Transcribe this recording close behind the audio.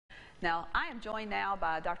Now, I am joined now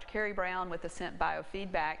by Dr. Carrie Brown with Ascent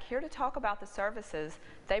Biofeedback, here to talk about the services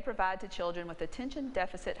they provide to children with attention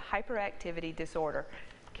deficit hyperactivity disorder.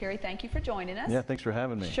 Carrie, thank you for joining us. Yeah, thanks for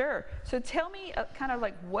having me. Sure. So tell me kind of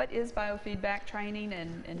like what is biofeedback training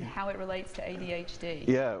and how it relates to ADHD?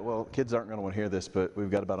 Yeah, well, kids aren't going to want to hear this, but we've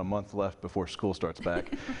got about a month left before school starts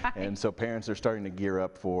back. Right. And so parents are starting to gear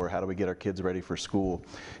up for how do we get our kids ready for school.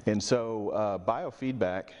 And so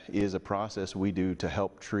biofeedback is a process we do to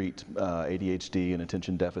help treat ADHD and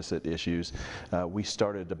attention deficit issues. We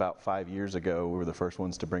started about 5 years ago. We were the first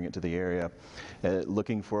ones to bring it to the area,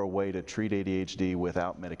 looking for a way to treat ADHD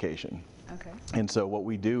without medication. Okay. And so what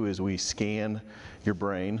we do is we scan your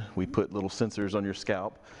brain, we put little sensors on your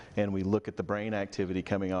scalp, and we look at the brain activity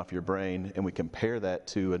coming off your brain, and we compare that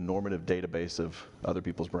to a normative database of other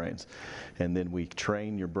people's brains. And then we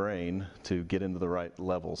train your brain to get into the right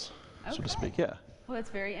levels, so to speak. Yeah. Well,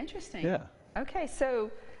 that's very interesting. Yeah. Okay,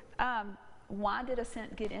 so why did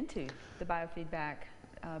Ascent get into the biofeedback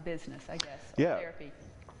business, I guess, or therapy?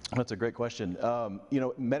 That's a great question. You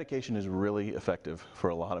know, medication is really effective for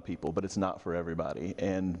a lot of people, but it's not for everybody.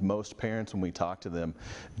 And most parents, when we talk to them,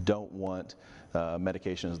 don't want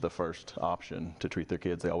medication as the first option to treat their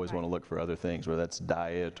kids. They always want to look for other things, whether that's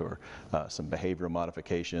diet or some behavioral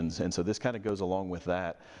modifications. And so this kind of goes along with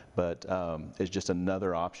that, but it's just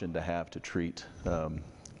another option to have to treat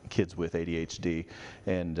kids with ADHD,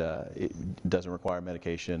 and it doesn't require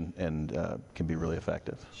medication and can be really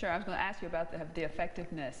effective. Sure, I was going to ask you about the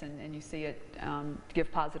effectiveness, and you see it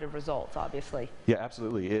give positive results, obviously. Yeah,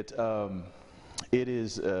 absolutely. It's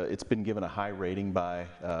been given a high rating by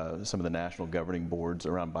some of the national governing boards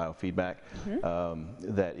around biofeedback.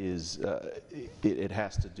 That is, it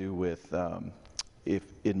has to do with if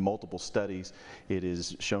in multiple studies it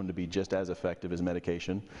is shown to be just as effective as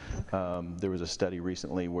medication. There was a study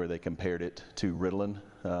recently where they compared it to Ritalin,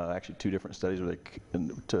 actually 2 different studies where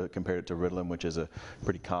they compared it to Ritalin, which is a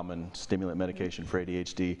pretty common stimulant medication for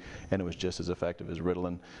ADHD, and it was just as effective as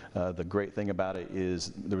Ritalin. The great thing about it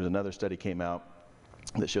is there was another study came out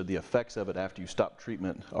that showed the effects of it after you stop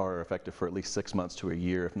treatment are effective for at least 6 months to a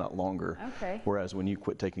year, if not longer. Okay. Whereas when you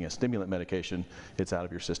quit taking a stimulant medication, it's out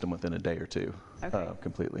of your system within a day or 2,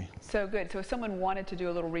 completely. So good. So if someone wanted to do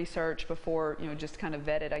a little research before, you know, just kind of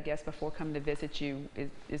vet it, I guess, before coming to visit you,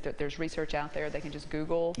 there's research out there they can just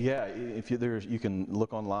Google? Yeah, if you can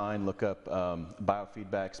look online, look up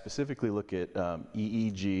biofeedback, specifically look at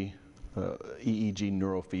EEG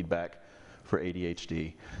neurofeedback for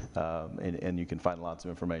ADHD, and you can find lots of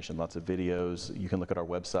information, lots of videos. You can look at our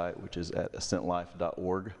website, which is at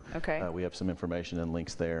ascentlife.org. Okay. We have some information and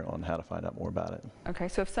links there on how to find out more about it. Okay,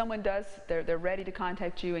 so if someone they're ready to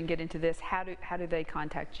contact you and get into this, how do they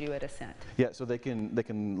contact you at Ascent? Yeah, so they can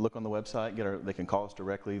look on the website, they can call us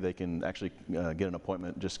directly, they can actually get an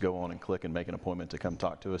appointment, just go on and click and make an appointment to come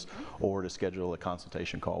talk to us, or to schedule a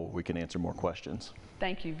consultation call where we can answer more questions.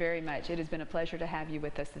 Thank you very much. It has been a pleasure to have you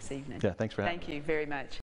with us this evening. Yeah, thanks for having me. Thank you very much.